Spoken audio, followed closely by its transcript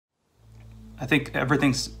I think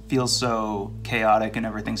everything feels so chaotic and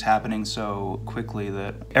everything's happening so quickly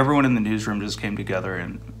that everyone in the newsroom just came together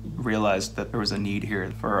and realized that there was a need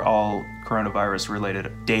here for all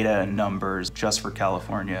coronavirus-related data and numbers just for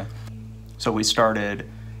California. So we started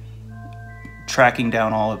tracking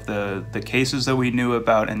down all of the cases that we knew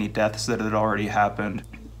about, any deaths that had already happened,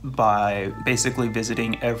 by basically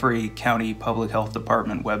visiting every county public health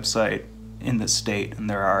department website in the state. And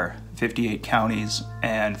there are 58 counties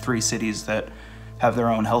and 3 cities that have their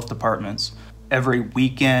own health departments. Every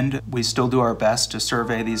weekend, we still do our best to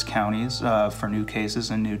survey these counties for new cases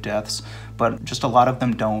and new deaths, but just a lot of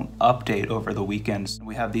them don't update over the weekends.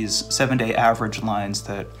 We have these 7-day average lines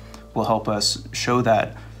that will help us show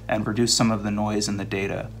that and reduce some of the noise in the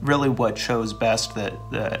data. Really what shows best that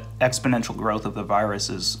the exponential growth of the virus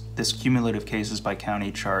is this cumulative cases by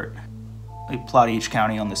county chart. We plot each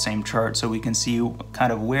county on the same chart so we can see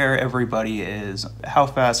kind of where everybody is, how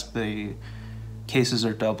fast the cases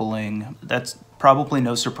are doubling. That's probably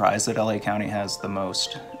no surprise that LA County has the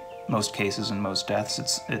most cases and most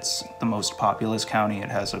deaths. It's the most populous county. It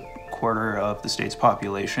has a quarter of the state's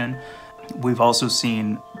population. We've also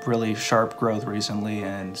seen really sharp growth recently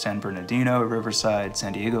in San Bernardino, Riverside,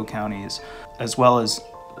 San Diego counties, as well as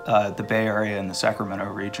the Bay Area and the Sacramento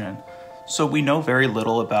region. So we know very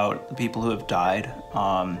little about the people who have died.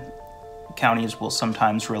 Counties will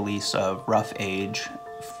sometimes release a rough age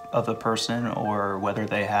of a person or whether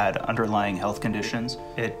they had underlying health conditions.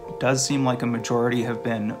 It does seem like a majority have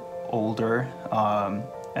been older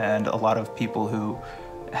and a lot of people who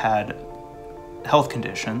had health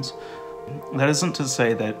conditions. That isn't to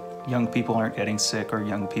say that young people aren't getting sick or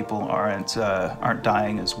young people aren't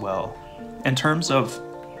dying as well. In terms of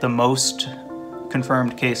the most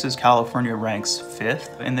confirmed cases, California ranks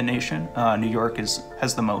 5th in the nation. New York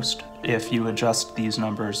has the most. If you adjust these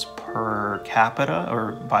numbers per capita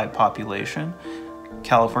or by population,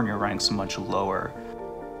 California ranks much lower.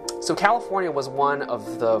 So California was one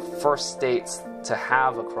of the first states to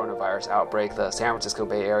have a coronavirus outbreak, the San Francisco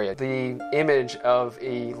Bay Area. The image of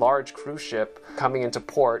a large cruise ship coming into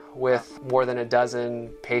port with more than a dozen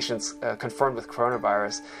patients confirmed with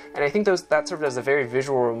coronavirus. And I think that served as a very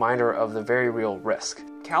visual reminder of the very real risk.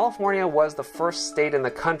 California was the first state in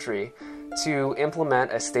the country to implement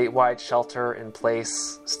a statewide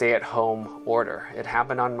shelter-in-place, stay-at-home order. It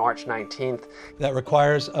happened on March 19th. That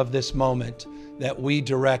requires of this moment that we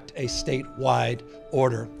direct a statewide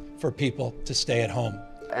order for people to stay at home.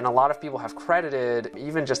 And a lot of people have credited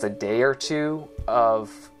even just a day or two of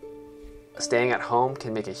staying at home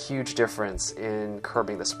can make a huge difference in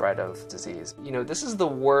curbing the spread of disease. You know, this is the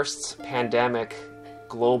worst pandemic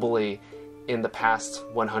globally in the past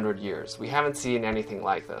 100 years. We haven't seen anything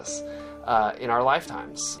like this in our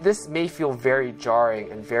lifetimes. This may feel very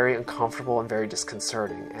jarring and very uncomfortable and very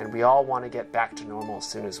disconcerting, and we all want to get back to normal as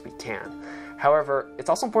soon as we can. However, it's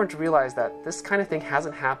also important to realize that this kind of thing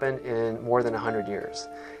hasn't happened in more than 100 years.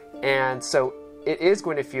 And so it is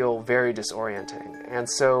going to feel very disorienting. And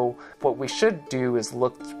so what we should do is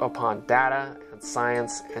look upon data and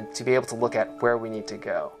science and to be able to look at where we need to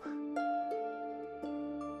go.